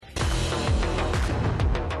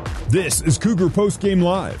This is Cougar Postgame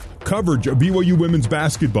Live. Coverage of BYU women's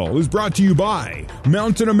basketball is brought to you by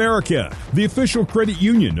Mountain America, the official credit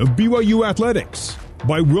union of BYU Athletics.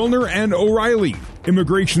 By Wilner and O'Reilly,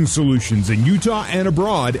 immigration solutions in Utah and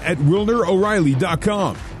abroad at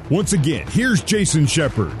WilnerO'Reilly.com. Once again, here's Jason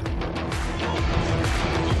Shepard.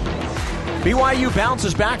 BYU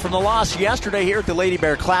bounces back from the loss yesterday here at the Lady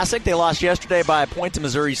Bear Classic. They lost yesterday by a point to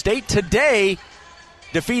Missouri State. Today,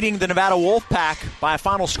 defeating the Nevada Wolfpack by a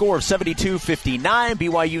final score of 72-59.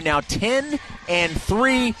 BYU now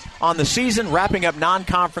 10-3 on the season, wrapping up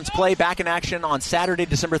non-conference play. Back in action on Saturday,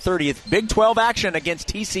 December 30th. Big 12 action against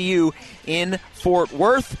TCU in Fort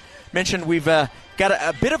Worth. Mentioned we've got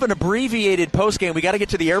a bit of an abbreviated postgame. We got to get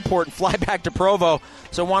to the airport and fly back to Provo.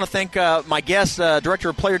 So I want to thank my guest, Director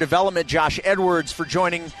of Player Development, Josh Edwards, for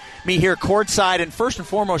joining me here courtside. And first and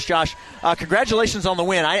foremost, Josh, congratulations on the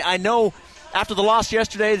win. I know after the loss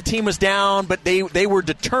yesterday, the team was down, but they were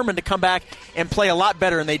determined to come back and play a lot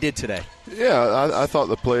better than they did today. Yeah, I thought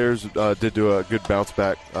the players did do a good bounce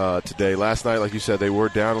back today. Last night, like you said, they were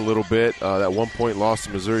down a little bit. That 1 point loss to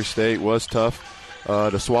Missouri State was tough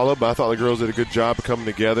to swallow, but I thought the girls did a good job of coming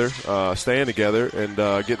together, staying together, and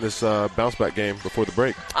getting this bounce back game before the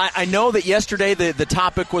break. I know that yesterday the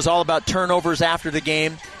topic was all about turnovers after the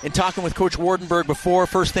game. In talking with Coach Wardenberg before,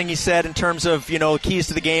 first thing he said in terms of keys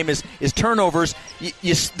to the game is turnovers.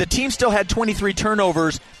 The team still had 23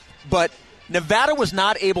 turnovers, but Nevada was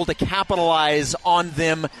not able to capitalize on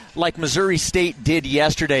them like Missouri State did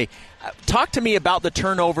yesterday. Talk to me about the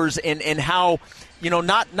turnovers and how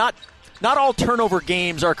not all turnover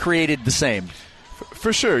games are created the same.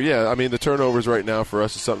 For sure, yeah. I mean, the turnovers right now for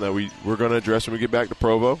us is something that we're going to address when we get back to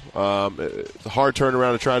Provo. It's a hard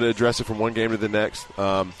turnaround to try to address it from one game to the next.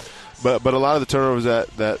 But a lot of the turnovers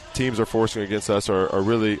that teams are forcing against us are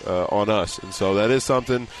really on us. And so that is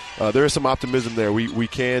something, there is some optimism there. We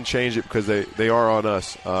can change it because they are on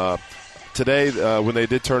us. Today, when they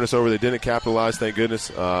did turn us over, they didn't capitalize, thank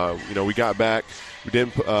goodness. We got back. We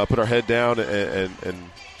didn't put our head down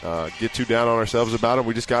and get too down on ourselves about them.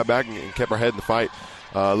 We just got back and kept our head in the fight.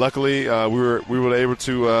 Luckily, we were able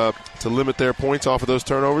to limit their points off of those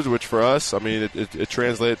turnovers, which for us, I mean, it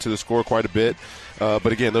translated to the score quite a bit. But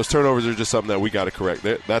again, those turnovers are just something that we got to correct.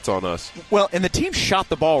 That's on us. Well, and the team shot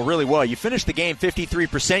the ball really well. You finished the game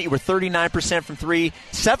 53%. You were 39% from three,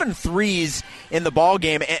 7 threes in the ball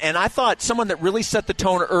game. And I thought someone that really set the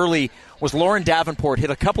tone early was Lauren Davenport.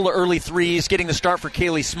 Hit a couple of early threes, getting the start for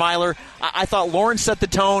Kaylee Smiler. I thought Lauren set the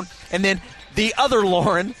tone, and then the other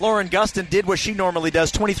Lauren Gustin, did what she normally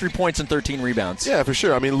does, 23 points and 13 rebounds. Yeah, for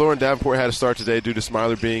sure. I mean, Lauren Davenport had a start today due to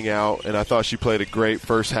Smiler being out, and I thought she played a great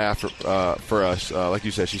first half for us. Like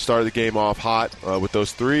you said, she started the game off hot with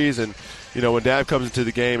those threes, and when Dav comes into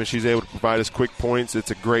the game and she's able to provide us quick points,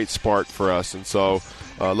 it's a great spark for us. And so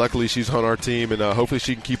luckily she's on our team, and hopefully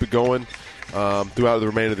she can keep it going throughout the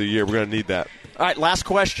remainder of the year. We're going to need that. All right, last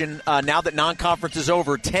question. Now that non-conference is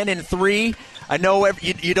over, 10-3. I know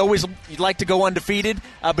you'd like to go undefeated,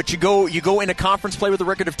 but you go into conference play with a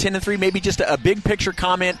record of 10-3. Maybe just a big picture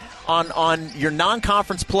comment on your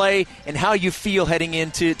non-conference play and how you feel heading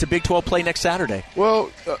into Big 12 play next Saturday.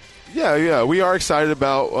 Well, yeah, we are excited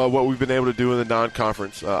about what we've been able to do in the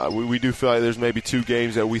non-conference. We do feel like there's maybe 2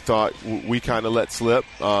 games that we thought we kind of let slip,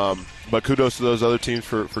 but kudos to those other teams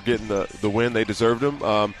for getting the win. They deserved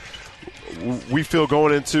them. We feel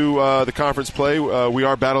going into the conference play, we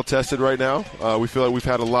are battle-tested right now. We feel like we've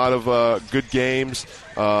had a lot of good games,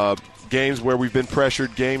 games where we've been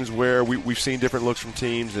pressured, games where we've seen different looks from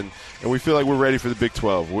teams, and we feel like we're ready for the Big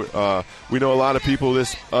 12. We know a lot of people,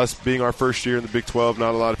 us being our first year in the Big 12,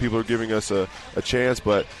 not a lot of people are giving us a chance,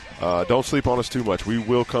 but don't sleep on us too much. We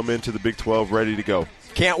will come into the Big 12 ready to go.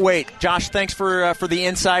 Can't wait. Josh, thanks for the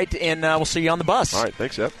insight, and we'll see you on the bus. All right,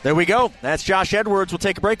 thanks, Jeff. There we go. That's Josh Edwards. We'll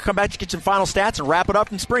take a break, come back to get some final stats, and wrap it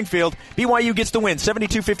up in Springfield. BYU gets the win,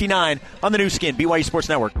 72-59 on the new skin, BYU Sports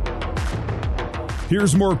Network.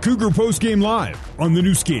 Here's more Cougar Postgame Live on the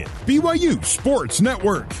new skin, BYU Sports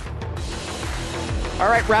Network. All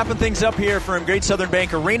right, wrapping things up here from Great Southern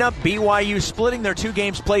Bank Arena. BYU splitting their 2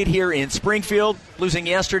 games played here in Springfield, losing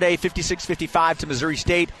yesterday 56-55 to Missouri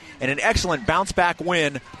State, and an excellent bounce-back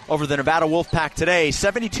win over the Nevada Wolfpack today,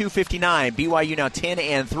 72-59. BYU now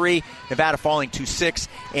 10-3, Nevada falling to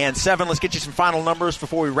 6-7. Let's get you some final numbers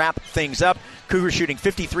before we wrap things up. Cougars shooting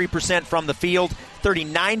 53% from the field,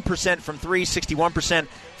 39% from 3, 61%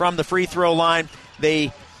 from the free throw line.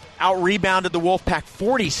 They out-rebounded the Wolfpack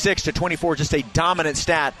 46-24, just a dominant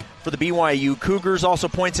stat for the BYU Cougars. Also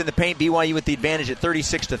points in the paint, BYU with the advantage at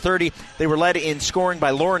 36-30. They were led in scoring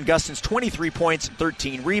by Lauren Gustins, 23 points,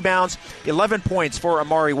 13 rebounds, 11 points for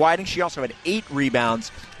Amari Whiting. She also had 8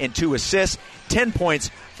 rebounds and 2 assists. 10 points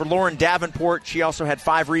for Lauren Davenport. She also had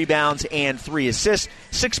 5 rebounds and 3 assists.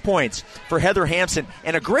 6 points for Heather Hampson.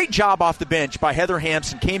 And a great job off the bench by Heather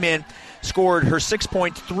Hampson. Came in, scored her 6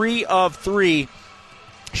 points, 3 of 3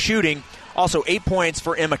 shooting. Also 8 points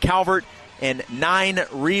for Emma Calvert and 9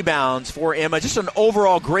 rebounds for Emma. Just an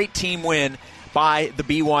overall great team win by the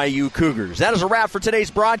BYU Cougars. That is a wrap for today's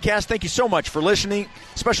broadcast. Thank you so much for listening.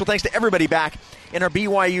 Special thanks to everybody back in our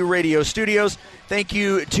BYU radio studios. Thank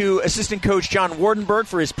you to assistant coach John Wardenberg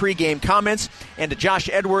for his pregame comments, and to Josh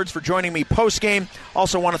Edwards for joining me postgame.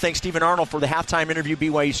 Also want to thank Stephen Arnold for the halftime interview,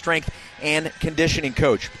 BYU strength and conditioning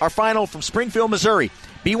coach. Our final from Springfield, Missouri,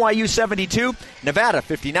 BYU 72, Nevada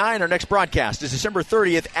 59. Our next broadcast is December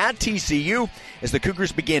 30th at TCU as the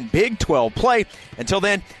Cougars begin Big 12 play. Until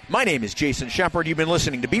then, my name is Jason Shepard. You've been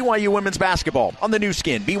listening to BYU Women's Basketball on the new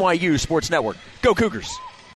skin, BYU Sports Network. Go Cougars!